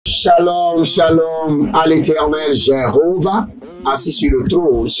Shalom, shalom à l'Éternel Jéhovah, assis sur le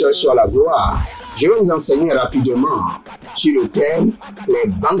trône, seul soit la gloire. Je vais vous enseigner rapidement sur le thème « Les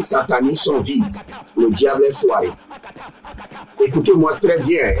banques sataniques sont vides, le diable est foiré ». Écoutez-moi très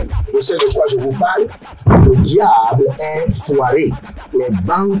bien, vous savez de quoi je vous parle? Le diable est foiré, les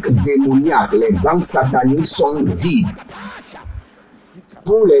banques démoniaques, les banques sataniques sont vides.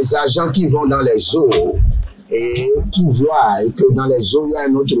 Pour les agents qui vont dans les eaux et qui voient que dans les eaux il y a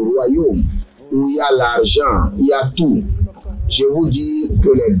un autre royaume où il y a l'argent, il y a tout, je vous dis que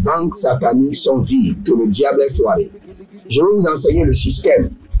les banques sataniques sont vides, que le diable est foiré. Je vais vous enseigner le système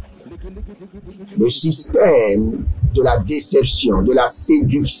de la déception, de la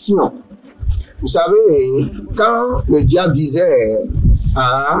séduction. Vous savez, quand le diable disait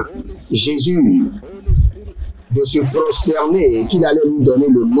à Jésus de se prosterner, qu'il allait lui donner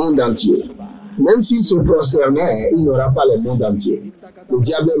le monde entier, même s'il se prosternait, il n'aura pas le monde entier. Le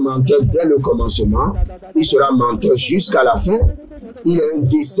diable est menteur dès le commencement, il sera menteur jusqu'à la fin. Il est un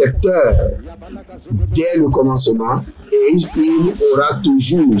décepteur dès le commencement et il aura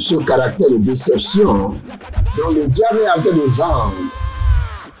toujours ce caractère de déception. Donc le diable est en train de vendre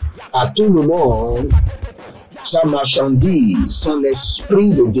à tout le monde sa marchandise, son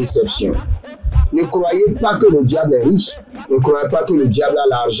esprit de déception. Ne croyez pas que le diable est riche. Ne croyez pas que le diable a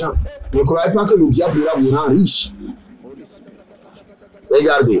l'argent. Ne croyez pas que le diable vous rend riche.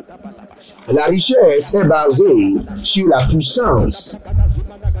 Regardez, la richesse est basée sur la puissance.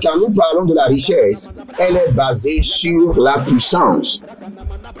 Quand nous parlons de la richesse, elle est basée sur la puissance.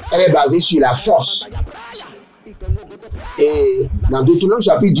 Elle est basée sur la force. Et dans Deutéronome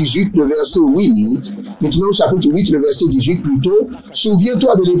chapitre 18, le verset 8, Deutéronome chapitre 8, le verset 18 plutôt,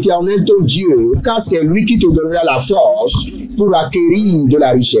 souviens-toi de l'Éternel ton Dieu, car c'est lui qui te donnera la force pour acquérir de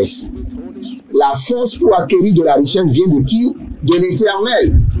la richesse. La force pour acquérir de la richesse vient de qui? De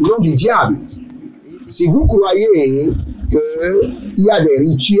l'Éternel, non du diable. Si vous croyez qu'il y a des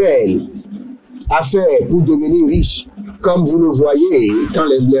rituels à faire pour devenir riche, comme vous le voyez, quand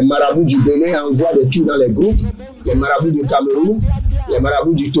les marabouts du Bénin envoient des trucs dans les groupes, les marabouts du Cameroun, les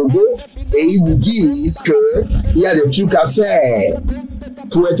marabouts du Togo, et ils vous disent qu'il y a des trucs à faire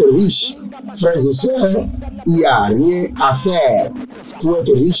pour être riche. Frères et sœurs, il n'y a rien à faire pour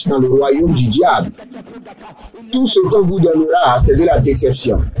être riche dans le royaume du diable. Tout ce qu'on vous donnera, c'est de la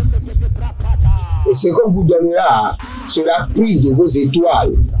déception. Et ce qu'on vous donnera sera pris de vos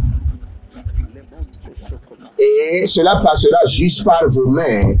étoiles. Et cela passera juste par vos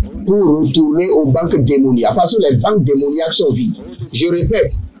mains pour retourner aux banques démoniaques. Parce que les banques démoniaques sont vides. Je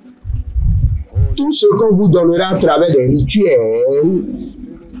répète, tout ce qu'on vous donnera à travers des rituels,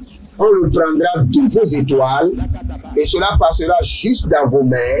 on le prendra de vos étoiles et cela passera juste dans vos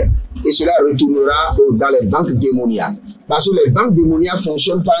mains et cela retournera dans les banques démoniaques. Parce que les banques démoniaques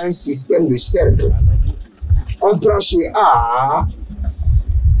fonctionnent par un système de cercle. On prend chez A,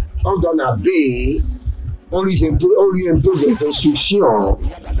 on donne à B, on lui impose des instructions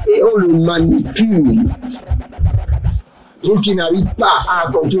et on le manipule pour qu'il n'arrive pas à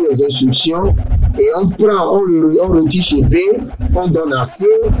accomplir les instructions et on retire chez B, on donne à C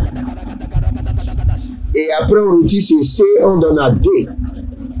et après on retire chez C, on donne à D.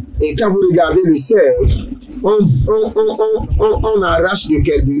 Et quand vous regardez le cercle, on arrache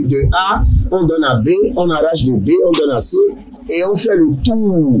de A, on donne à B, on arrache de B, on donne à C et on fait le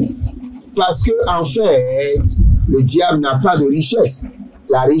tour. Parce que en fait, le diable n'a pas de richesse.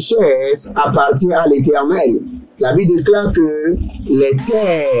 La richesse appartient à l'Éternel. La Bible déclare que les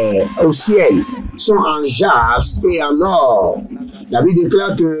terres au ciel sont en jaspe et en or. La Bible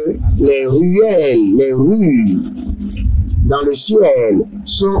déclare que les ruelles, les rues dans le ciel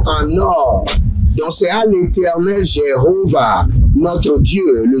sont en or. Donc c'est à l'Éternel Jéhovah, notre Dieu,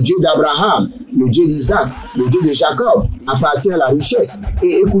 le Dieu d'Abraham, le Dieu d'Isaac, le Dieu de Jacob, appartient à la richesse.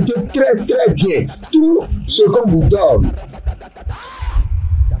 Et écoutez très très bien, tout ce qu'on vous donne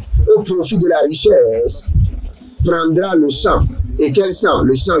au profit de la richesse prendra le sang. Et quel sang?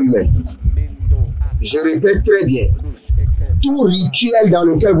 Le sang humain. Je répète très bien, tout rituel dans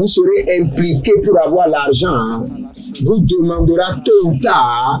lequel vous serez impliqué pour avoir l'argent vous demandera tôt ou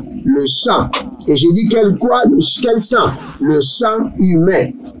tard le sang. Et je dis quel sang? Le sang humain.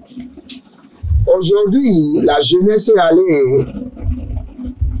 Aujourd'hui, la jeunesse est allée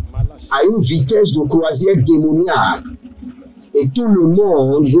à une vitesse de croisière démoniaque. Et tout le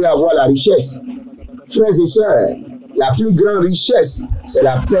monde veut avoir la richesse. Frères et sœurs, la plus grande richesse, c'est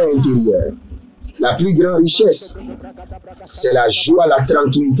la paix intérieure. La plus grande richesse, c'est la joie, la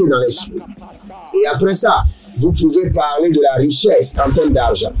tranquillité dans l'esprit. Et après ça, vous pouvez parler de la richesse en termes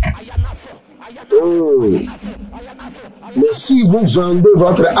d'argent. Oh. Mais si vous vendez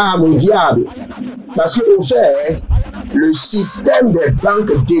votre âme au diable, parce qu'au fait, le système des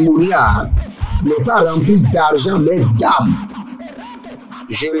banques démoniaques n'est pas rempli d'argent, mais d'âme.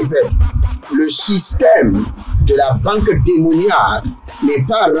 Je répète, le système de la banque démoniaque n'est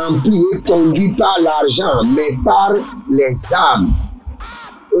pas rempli et conduit par l'argent, mais par les âmes.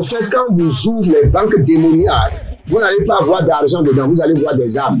 Au fait, quand vous ouvrez les banques démoniaques, vous n'allez pas voir d'argent dedans, vous allez voir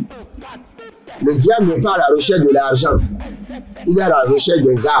des âmes. Le diable n'est pas à la recherche de l'argent, il est à la recherche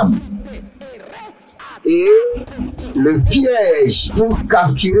des âmes. Et le piège pour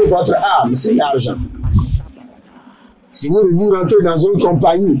capturer votre âme, c'est l'argent. Si vous rentrez dans une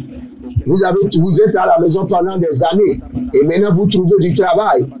compagnie, vous êtes à la maison pendant des années, et maintenant vous trouvez du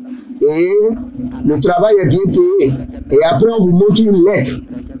travail, et le travail est bien payé, et après on vous montre une lettre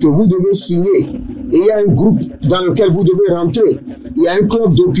que vous devez signer, et il y a un groupe dans lequel vous devez rentrer, il y a un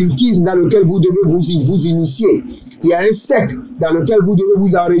club d'occultisme dans lequel vous devez vous initier, il y a un secte dans lequel vous devez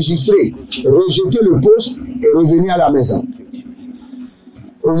vous enregistrer, rejeter le poste et revenir à la maison.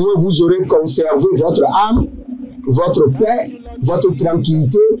 Au moins vous aurez conservé votre âme, votre paix, votre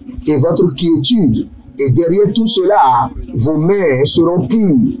tranquillité et votre quiétude. Et derrière tout cela, vos mains seront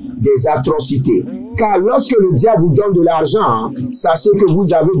pures des atrocités. Car lorsque le diable vous donne de l'argent, sachez que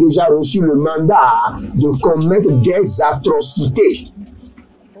vous avez déjà reçu le mandat de commettre des atrocités.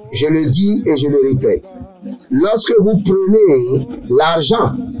 Je le dis et je le répète. Lorsque vous prenez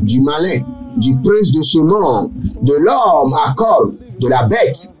l'argent du malin, du prince de ce monde, de l'homme à corps, de la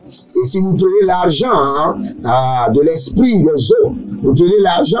bête, et si vous prenez l'argent de l'esprit des eaux, vous prenez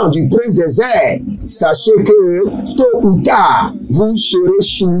l'argent du prince des airs, sachez que tôt ou tard, vous serez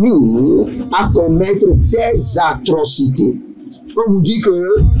soumis à commettre des atrocités. On vous dit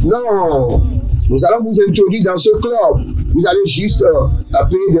que non, nous allons vous introduire dans ce club, vous allez juste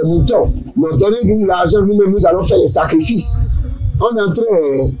payer des moutons. Mais donnez-nous l'argent, nous-mêmes nous allons faire les sacrifices. On est en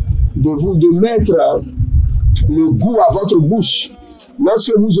train de mettre le goût à votre bouche.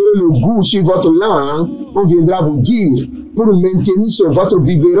 Lorsque vous aurez le goût sur votre langue, on viendra vous dire, pour maintenir sur votre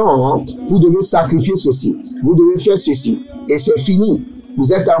biberon, vous devez sacrifier ceci, vous devez faire ceci. Et c'est fini.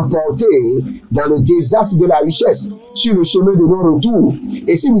 Vous êtes emporté dans le désastre de la richesse, sur le chemin de non-retour.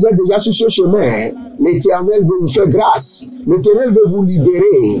 Et si vous êtes déjà sur ce chemin, l'Éternel veut vous faire grâce. L'Éternel veut vous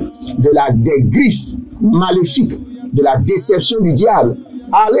libérer des griffes maléfiques, de la déception du diable.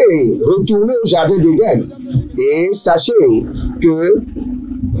 Allez, retournez au jardin d'Éden. Et sachez que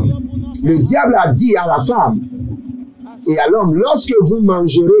le diable a dit à la femme et à l'homme, lorsque vous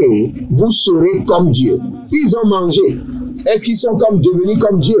mangerez, vous serez comme Dieu. Ils ont mangé. Est-ce qu'ils sont devenus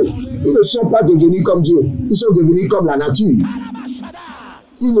comme Dieu? Ils ne sont pas devenus comme Dieu. Ils sont devenus comme la nature.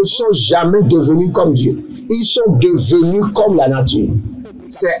 Ils ne sont jamais devenus comme Dieu. Ils sont devenus comme la nature.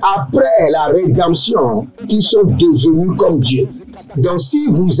 C'est après la rédemption qu'ils sont devenus comme Dieu. Donc si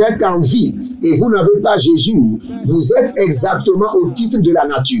vous êtes en vie et vous n'avez pas Jésus, vous êtes exactement au titre de la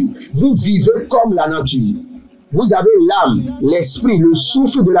nature. Vous vivez comme la nature. Vous avez l'âme, l'esprit, le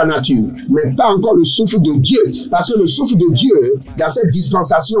souffle de la nature, mais pas encore le souffle de Dieu. Parce que le souffle de Dieu, dans cette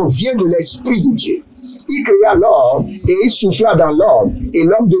dispensation, vient de l'esprit de Dieu. Il créa l'homme et il souffla dans l'homme. Et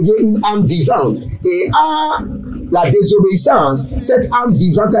l'homme devient une âme vivante. Et à la désobéissance, cette âme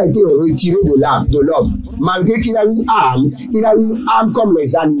vivante a été retirée de l'âme, de l'homme. Malgré qu'il a une âme, il a une âme comme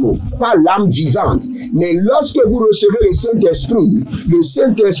les animaux, pas l'âme vivante. Mais lorsque vous recevez le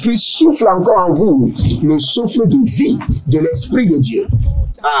Saint-Esprit souffle encore en vous le souffle de vie de l'Esprit de Dieu.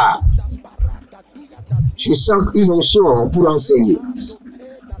 Ah, je sens une onction pour enseigner.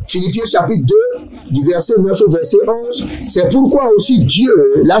 Philippiens chapitre 2, du verset 9 au verset 11, c'est pourquoi aussi Dieu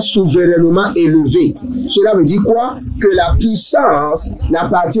l'a souverainement élevé. Cela veut dire quoi? Que la puissance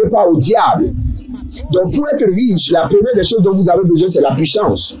n'appartient pas au diable. Donc pour être riche, la première des choses dont vous avez besoin, c'est la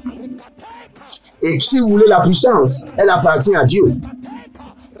puissance. Et si vous voulez la puissance, elle appartient à Dieu.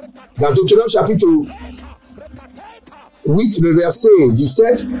 Dans Deutéronome chapitre 8, le verset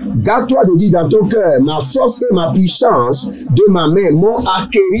 17, garde-toi de dire dans ton cœur, ma force et ma puissance de ma main m'ont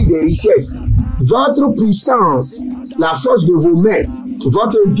acquéri des richesses. Votre puissance, la force de vos mains,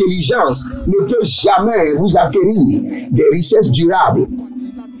 votre intelligence ne peut jamais vous acquérir des richesses durables.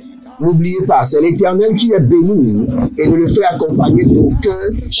 N'oubliez pas, c'est l'Éternel qui est béni et ne le fait accompagner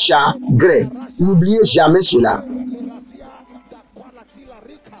d'aucun chagrin. N'oubliez jamais cela.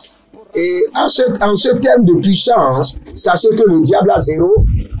 Et en ce terme de puissance, sachez que le diable a 0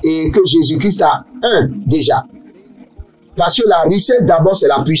 et que Jésus-Christ a 1 déjà. Parce que la richesse d'abord c'est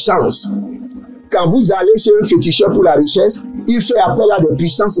la puissance. Quand vous allez chez un féticheur pour la richesse, il fait appel à des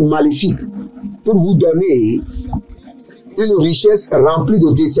puissances maléfiques pour vous donner Une richesse remplie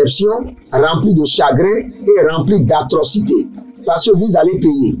de déception, remplie de chagrin et remplie d'atrocités. Parce que vous allez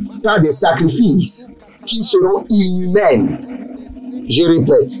payer par des sacrifices qui seront inhumains. Je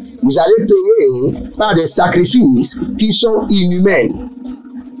répète, vous allez payer par des sacrifices qui sont inhumains.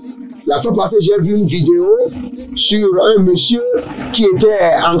 La fois passée, j'ai vu une vidéo sur un monsieur qui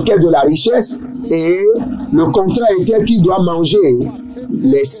était en quête de la richesse et le contrat était qu'il doit manger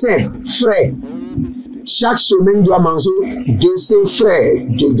les seins frais. Chaque semaine, il doit manger 2 seins frais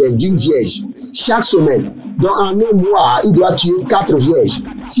d'une vierge. Chaque semaine. Donc en un mois, il doit tuer 4 vierges.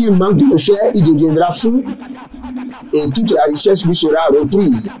 S'il manque de le faire, il deviendra fou et toute la richesse lui sera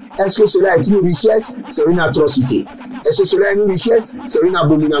reprise. Est-ce que cela est une richesse? C'est une atrocité. Est-ce que cela est une richesse? C'est une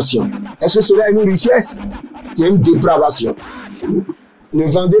abomination. Est-ce que cela est une richesse? C'est une dépravation. Ne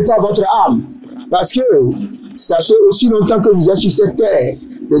vendez pas votre âme. Parce que, sachez aussi longtemps que vous êtes sur cette terre,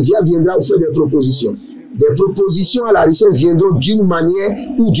 le diable viendra vous faire des propositions. Des propositions à la richesse viendront d'une manière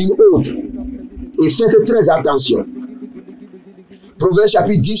ou d'une autre. Et faites très attention. Proverbe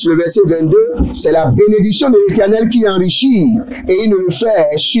chapitre 10, le verset 22, c'est la bénédiction de l'Éternel qui enrichit et il ne le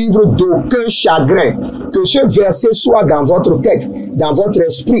fait suivre d'aucun chagrin. Que ce verset soit dans votre tête, dans votre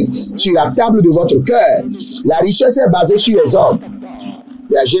esprit, sur la table de votre cœur. La richesse est basée sur les hommes.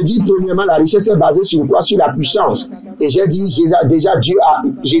 J'ai dit premièrement, la richesse est basée sur quoi? Sur la puissance. Et j'ai dit déjà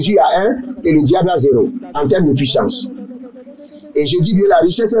Jésus a 1 et le diable a 0 en termes de puissance. Et je dis bien la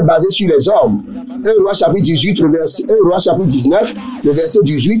richesse est basée sur les hommes. 1 Roi chapitre 18, 1 Roi chapitre 19, le verset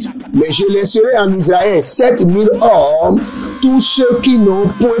 18. Mais je laisserai en Israël 7000 hommes, tous ceux qui n'ont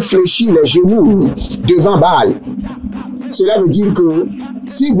point fléchi les genoux devant Baal. Cela veut dire que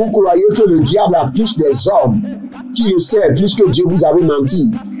si vous croyez que le diable a plus des hommes qui le servent plus que Dieu, vous avez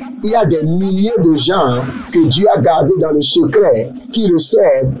menti. Il y a des milliers de gens que Dieu a gardés dans le secret, qui le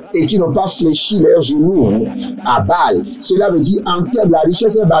servent et qui n'ont pas fléchi leurs genoux à Baal. Cela veut dire en termes, la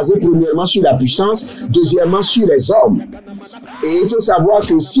richesse est basée premièrement sur la puissance, deuxièmement sur les hommes. Et il faut savoir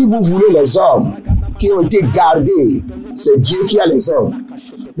que si vous voulez les hommes qui ont été gardés, c'est Dieu qui a les hommes.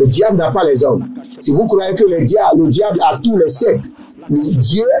 Le diable n'a pas les hommes. Si vous croyez que le diable a tous les 7,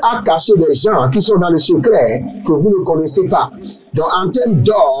 Dieu a caché des gens qui sont dans le secret que vous ne connaissez pas. Donc en termes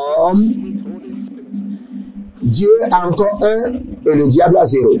d'hommes, Dieu a encore 1 et le diable a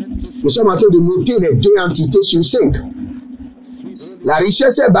 0. Nous sommes en train de noter les 2 entités sur 5. La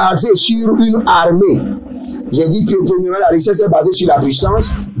richesse est basée sur une armée. J'ai dit que premièrement, la richesse est basée sur la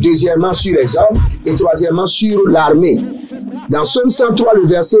puissance, deuxièmement sur les hommes et troisièmement sur l'armée. Dans Somme 103, le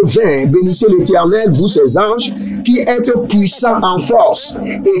verset 20, bénissez l'Éternel, vous ses anges, qui êtes puissants en force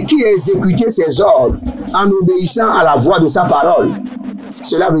et qui exécutez ses ordres en obéissant à la voix de sa parole.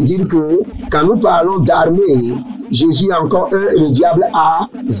 Cela veut dire que quand nous parlons d'armée, Jésus a encore 1 et le diable a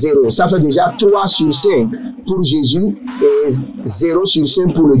 0. Ça fait déjà 3 sur 5 pour Jésus et 0 sur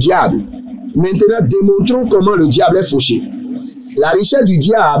 5 pour le diable. Maintenant, démontrons comment le diable est fauché. La richesse du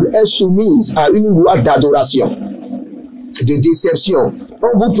diable est soumise à une loi d'adoration, de déception.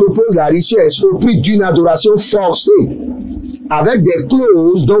 On vous propose la richesse au prix d'une adoration forcée, avec des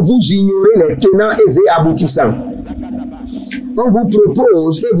clauses dont vous ignorez les tenants et aboutissants. On vous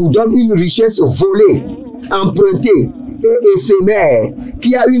propose et vous donne une richesse volée, empruntée et éphémère,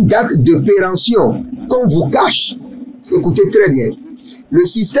 qui a une date de péremption qu'on vous cache. Écoutez très bien. Le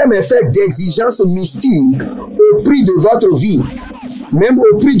système est fait d'exigences mystiques au prix de votre vie, même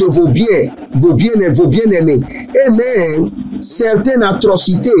au prix de vos biens, vos bien-aimés, et même certaines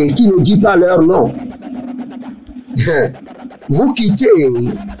atrocités qui ne disent pas leur nom. Vous quittez,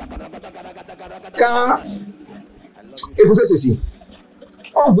 car, écoutez ceci,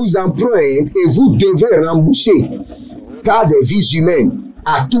 on vous emprunte et vous devez rembourser par des vies humaines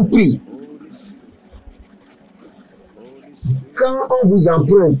à tout prix. Quand on vous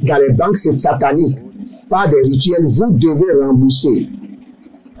emprunte dans les banques sataniques par des rituels, vous devez rembourser.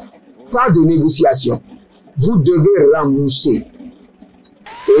 Pas de négociation. Vous devez rembourser.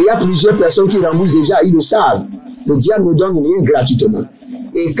 Et il y a plusieurs personnes qui remboursent déjà, ils le savent. Le diable ne donne rien gratuitement.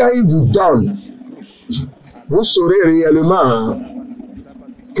 Et quand il vous donne, vous saurez réellement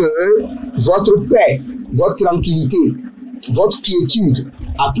que votre paix, votre tranquillité, votre quiétude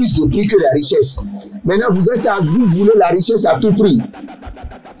a plus de prix que la richesse. Maintenant, vous voulez la richesse à tout prix.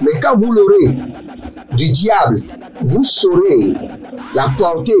 Mais quand vous l'aurez du diable, vous saurez la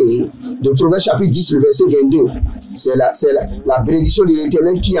portée de Proverbe chapitre 10, le verset 22. C'est la bénédiction de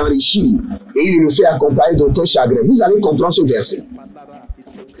l'Éternel qui enrichit et il le fait accompagner d'autant chagrin. Vous allez comprendre ce verset.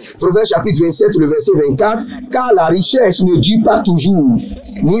 Proverbe chapitre 27, le verset 24. Car la richesse ne dure pas toujours,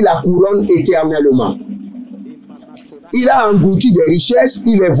 ni la couronne éternellement. Il a englouti des richesses,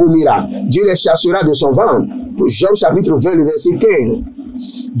 il les vomira. Dieu les chassera de son ventre. Job chapitre 20, le verset 15.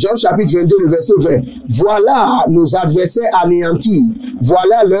 Job chapitre 22, le verset 20. Voilà nos adversaires anéantis.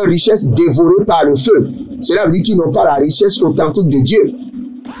 Voilà leurs richesses dévorées par le feu. Cela veut dire qu'ils n'ont pas la richesse authentique de Dieu.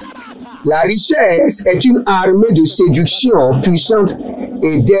 La richesse est une armée de séduction puissante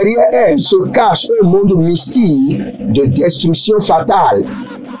et derrière elle se cache un monde mystique de destruction fatale.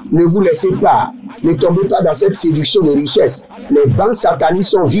 Ne vous laissez pas, ne tombez pas dans cette séduction de richesse. Les banques sataniques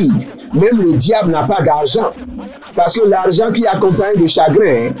sont vides. Même le diable n'a pas d'argent. Parce que l'argent qui accompagne le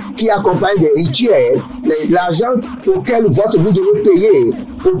chagrin, qui accompagne des rituels, l'argent auquel vous devez payer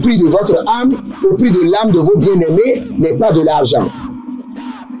au prix de votre âme, au prix de l'âme de vos bien-aimés, n'est pas de l'argent.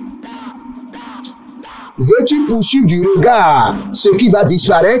 Veux-tu poursuivre du regard ce qui va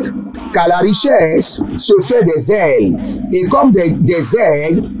disparaître? Car la richesse se fait des ailes. Et comme des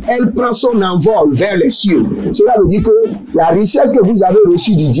aigles, elle prend son envol vers les cieux. Cela veut dire que la richesse que vous avez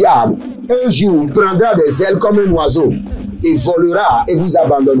reçue du diable, un jour prendra des ailes comme un oiseau et volera et vous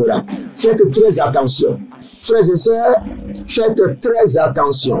abandonnera. Faites très attention. Frères et sœurs, faites très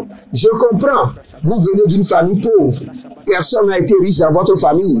attention. Je comprends, vous venez d'une famille pauvre. Personne n'a été riche dans votre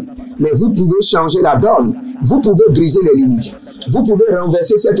famille, mais vous pouvez changer la donne. Vous pouvez briser les limites. Vous pouvez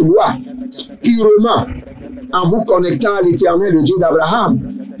renverser cette loi purement en vous connectant à l'Éternel, le Dieu d'Abraham,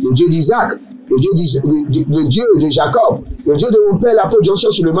 le Dieu d'Isaac, le Dieu de Jacob, le Dieu de mon père, l'apôtre Joshua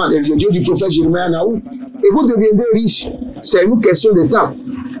Suleiman, et le Dieu du prophète Jérémie Nahoum. Et vous deviendrez riche. C'est une question de temps.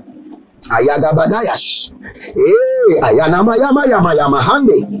 Ayagabadayash.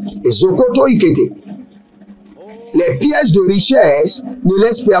 Les pièges de richesse ne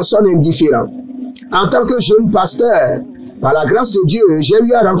laissent personne indifférent. En tant que jeune pasteur, par la grâce de Dieu, j'ai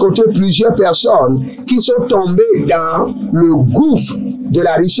eu à rencontrer plusieurs personnes qui sont tombées dans le gouffre de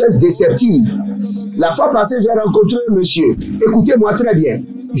la richesse déceptive. La fois passée, j'ai rencontré un monsieur. Écoutez-moi très bien.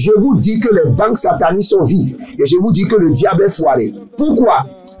 Je vous dis que les banques sataniques sont vides. Et je vous dis que le diable est foiré. Pourquoi?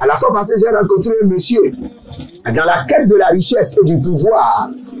 À la fois passée, j'ai rencontré un monsieur. Dans la quête de la richesse et du pouvoir,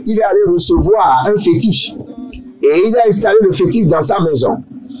 il est allé recevoir un fétiche. Et il a installé le fétiche dans sa maison.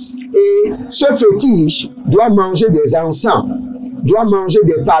 Et ce fétiche doit manger des encens, doit manger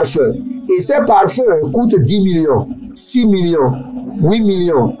des parfums. Et ces parfums coûtent 10 millions, 6 millions, 8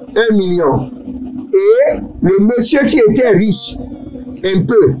 millions, 1 million. Et le monsieur qui était riche, un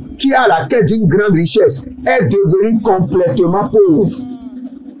peu, qui a la quête d'une grande richesse, est devenu complètement pauvre.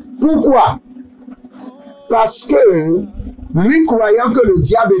 Pourquoi? Parce que lui, croyant que le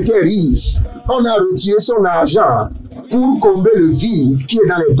diable était riche, on a retiré son argent pour combler le vide qui est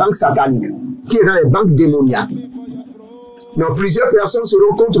dans les banques sataniques, qui est dans les banques démoniaques. Donc, plusieurs personnes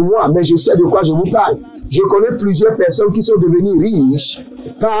seront contre moi, mais je sais de quoi je vous parle. Je connais plusieurs personnes qui sont devenues riches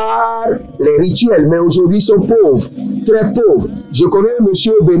par les rituels, mais aujourd'hui sont pauvres, très pauvres. Je connais un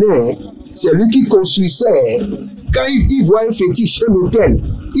monsieur au Bénin, c'est lui qui construisait, quand il voit un fétiche, un hôtel,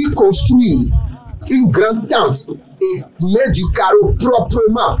 il construit une grande tente et met du carreau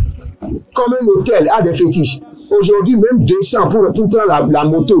proprement, comme un hôtel a des fétiches. Aujourd'hui, même 200 pour prendre la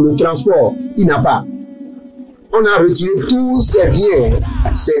moto, le transport, il n'a pas. On a retiré tous ses biens,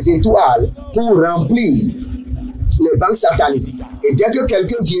 ses étoiles, pour remplir les banques sataniques. Et dès que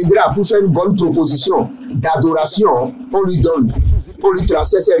quelqu'un viendra pour faire une bonne proposition d'adoration, on lui donne, on lui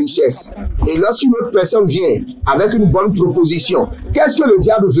transfère ses richesses. Et lorsqu'une autre personne vient avec une bonne proposition, qu'est-ce que le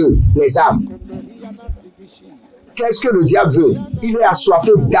diable veut? Les âmes. Qu'est-ce que le diable veut? Il est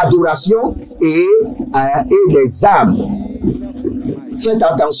assoiffé d'adoration et des âmes. Faites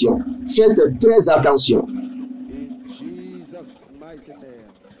attention. Faites très attention.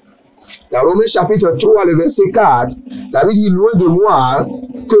 Dans Romains chapitre 3, le verset 4, la Bible dit, loin de moi,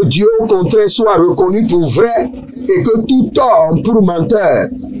 que Dieu au contraire soit reconnu pour vrai et que tout homme pour menteur.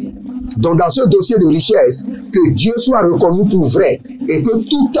 Donc dans ce dossier de richesse, que Dieu soit reconnu pour vrai et que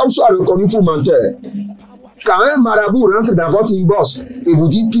tout homme soit reconnu pour menteur. Quand un marabout rentre dans votre inbox et vous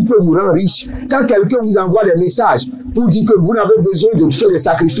dit qu'il peut vous rendre riche, quand quelqu'un vous envoie des messages pour dire que vous n'avez besoin de faire des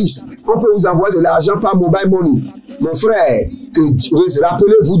sacrifices, on peut vous envoyer de l'argent par mobile money. Mon frère,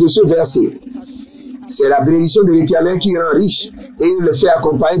 rappelez-vous de ce verset. C'est la bénédiction de l'Éternel qui rend riche et il le fait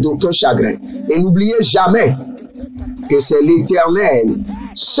accompagner d'aucun chagrin. Et n'oubliez jamais que c'est l'Éternel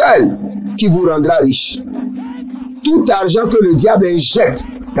seul qui vous rendra riche. Tout argent que le diable injecte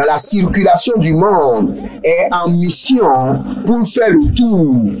dans la circulation du monde est en mission pour faire le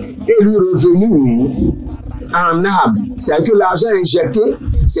tour et lui revenir en âme. C'est-à-dire que l'argent injecté,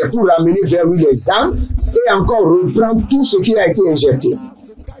 c'est pour ramener vers lui les âmes et encore reprendre tout ce qui a été injecté.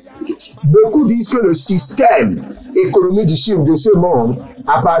 Beaucoup disent que le système économique de ce monde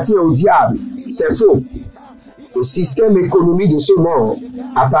appartient au diable. C'est faux. Le système économique de ce monde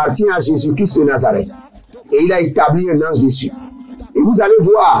appartient à Jésus-Christ de Nazareth. Et il a établi un ange dessus. Et vous allez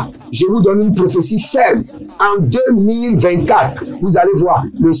voir, je vous donne une prophétie ferme. En 2024, vous allez voir,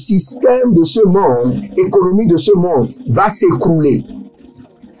 le système de ce monde, économique de ce monde, va s'écrouler.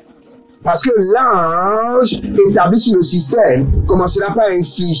 Parce que l'ange établi sur le système commencera par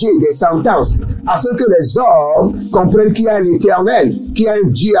infliger des sentences afin que les hommes comprennent qu'il y a un éternel, qu'il y a un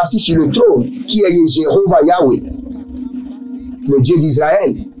Dieu assis sur le trône, qui est Jéhovah Yahweh, le Dieu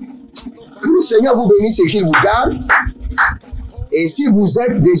d'Israël. Que le Seigneur vous bénisse et qu'il vous garde. Et si vous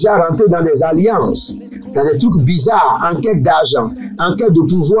êtes déjà rentré dans des alliances, dans des trucs bizarres, en quête d'argent, en quête de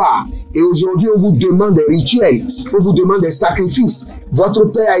pouvoir, et aujourd'hui on vous demande des rituels, on vous demande des sacrifices, votre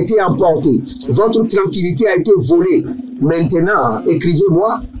paix a été emportée, votre tranquillité a été volée. Maintenant,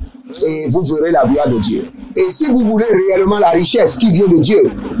 écrivez-moi et vous verrez la gloire de Dieu. Et si vous voulez réellement la richesse qui vient de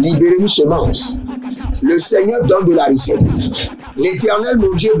Dieu, libérez-nous semences. Le Seigneur donne de la richesse. L'Éternel,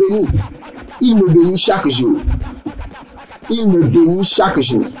 mon Dieu, bénit. Il me bénit chaque jour. Il me bénit chaque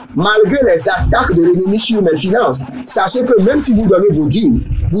jour. Malgré les attaques de l'ennemi sur mes finances, sachez que même si vous donnez vos dîmes,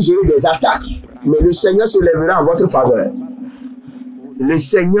 vous aurez des attaques. Mais le Seigneur se lèvera en votre faveur. Le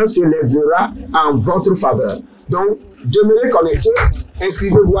Seigneur se lèvera en votre faveur. Donc, demeurez connectés.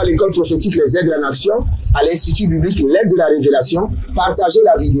 Inscrivez-vous à l'école prophétique Les Aigles en action, à l'Institut biblique L'aide de la révélation. Partagez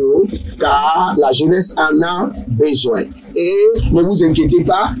la vidéo, car la jeunesse en a besoin. Et ne vous inquiétez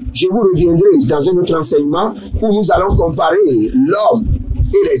pas, je vous reviendrai dans un autre enseignement où nous allons comparer l'homme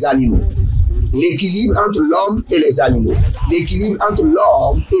et les animaux. L'équilibre entre l'homme et les animaux. L'équilibre entre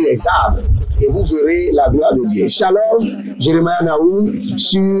l'homme et les arbres. Et vous verrez la gloire de Dieu. Shalom, Jérémie Nahoum,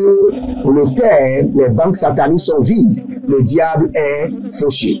 sur le terre, les banques sataniques sont vides. Le diable est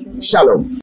fauché. Shalom.